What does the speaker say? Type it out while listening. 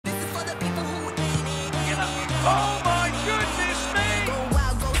Oh my goodness me!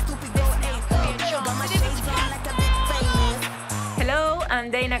 Hello,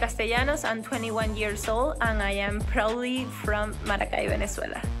 I'm Deyna Castellanos. I'm 21 years old and I am proudly from Maracay,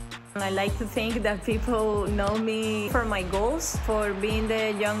 Venezuela. I like to think that people know me for my goals, for being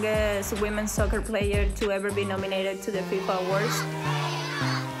the youngest women's soccer player to ever be nominated to the FIFA Awards.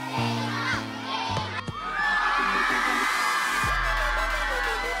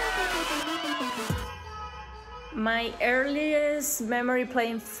 My earliest memory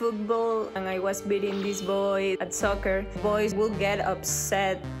playing football, and I was beating this boy at soccer. Boys would get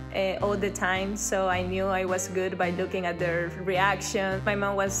upset all the time, so I knew I was good by looking at their reaction. My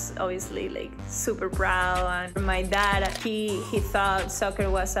mom was obviously like super proud, and my dad, he thought soccer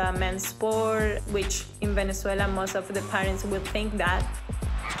was a men's sport, which in Venezuela most of the parents will think that.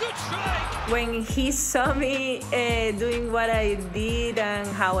 When he saw me doing what I did and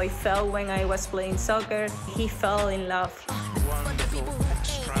how I felt when I was playing soccer, he fell in love. Wonderful,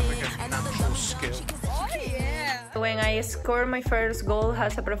 extravagant, natural skill. Oh, yeah. When I scored my first goal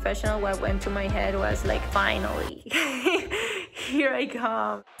as a professional, what went to my head was like, finally, here I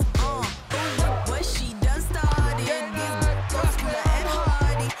come.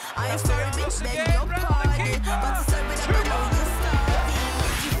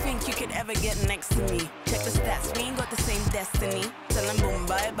 Ever get next to me? Check the stats, we ain't got the same destiny. Tell them boom,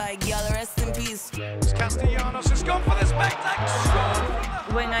 bye bye, y'all rest in peace. Castellanos has gone for the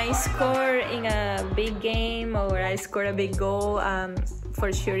spectacle. When I score in a big game or I score a big goal,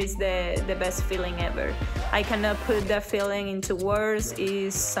 for sure it's the best feeling ever. I cannot put that feeling into words.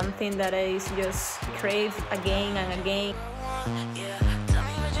 It's something that I just crave again and again. Yeah.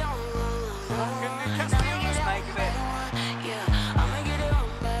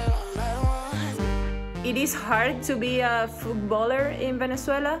 It is hard to be a footballer in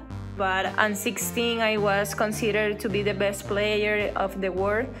Venezuela, but at 16 I was considered to be the best player of the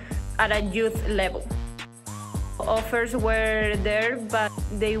world at a youth level. Offers were there, but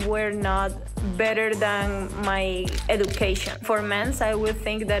they were not better than my education. For men, I would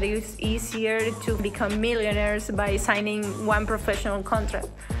think that it's easier to become millionaires by signing one professional contract.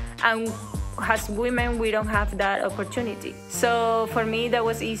 And as women, we don't have that opportunity. So for me, that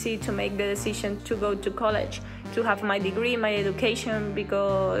was easy to make the decision to go to college, to have my degree, my education,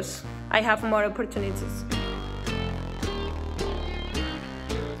 because I have more opportunities.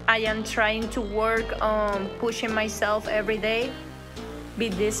 I am trying to work on pushing myself every day, be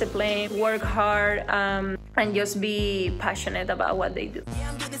disciplined, work hard, and just be passionate about what they do.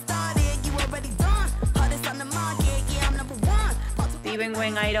 Even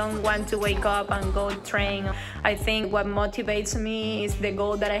when I don't want to wake up and go train, I think what motivates me is the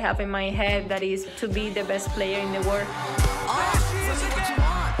goal that I have in my head, that is to be the best player in the world.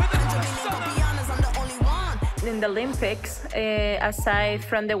 In the Olympics, aside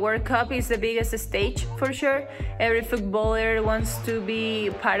from the World Cup, is the biggest stage for sure. Every footballer wants to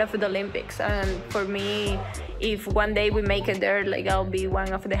be part of the Olympics, and for me, if one day we make it there, like I'll be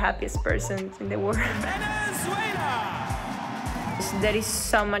one of the happiest persons in the world. Venezuela! There is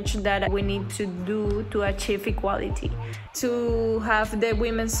so much that we need to do to achieve equality. To have the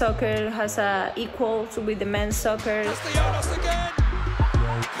women's soccer as equal with the men's soccer. Castellanos again!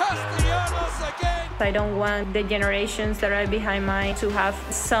 Castellanos again! I don't want the generations that are behind mine to have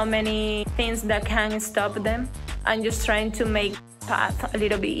so many things that can stop them. I'm just trying to make the path a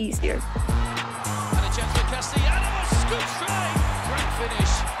little bit easier. And a chance for Castellanos, good strike! Great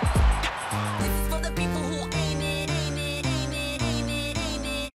finish.